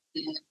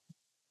 And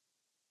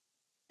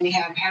we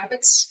have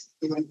habits,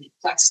 we want to be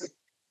flexible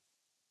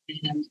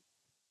and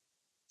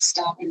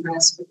stop and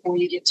rest before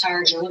you get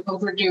tired. Don't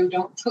overdo,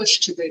 don't push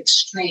to the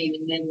extreme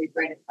and then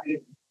regret it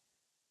later.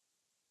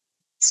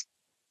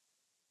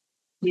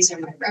 These are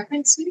my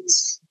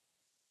references,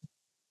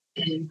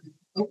 and I'm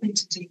open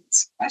to take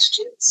some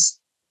questions.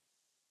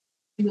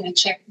 I'm going to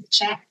check the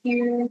chat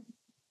here.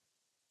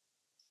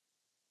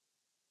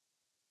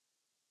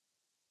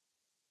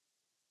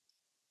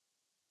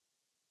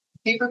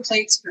 Paper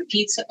plates for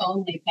pizza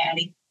only,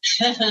 Patty.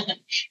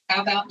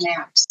 How about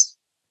naps?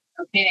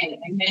 Okay,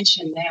 I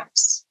mentioned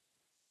naps.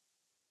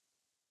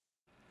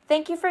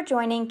 Thank you for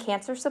joining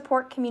Cancer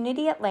Support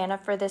Community Atlanta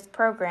for this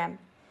program.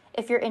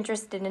 If you're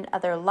interested in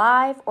other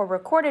live or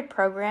recorded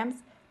programs,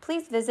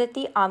 please visit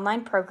the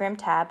online program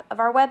tab of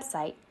our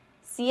website,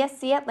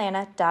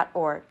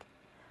 cscatlanta.org,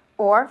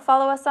 or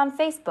follow us on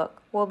Facebook.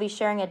 We'll be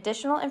sharing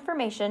additional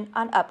information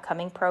on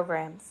upcoming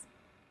programs.